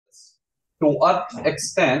To what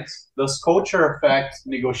extent does culture affect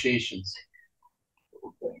negotiations?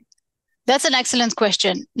 That's an excellent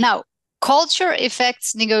question. Now, culture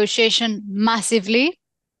affects negotiation massively,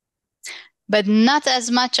 but not as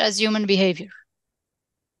much as human behavior.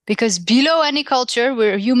 Because below any culture,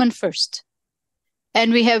 we're human first.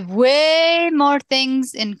 And we have way more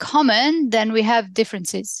things in common than we have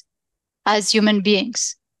differences as human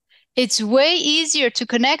beings. It's way easier to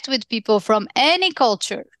connect with people from any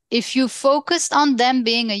culture if you focused on them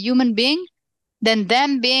being a human being than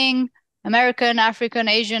them being American, African,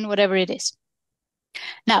 Asian, whatever it is.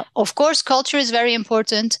 Now, of course, culture is very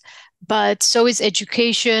important, but so is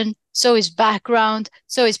education, so is background,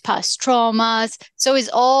 so is past traumas, so is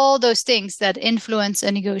all those things that influence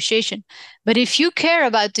a negotiation. But if you care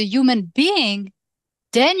about the human being,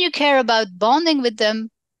 then you care about bonding with them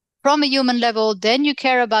from a human level, then you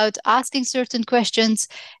care about asking certain questions,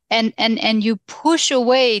 and you push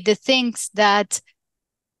away the things that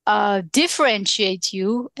differentiate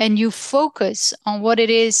you, and you focus on what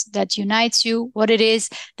it is that unites you, what it is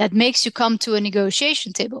that makes you come to a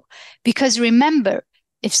negotiation table. Because remember,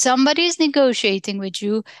 if somebody is negotiating with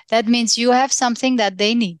you, that means you have something that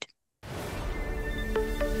they need.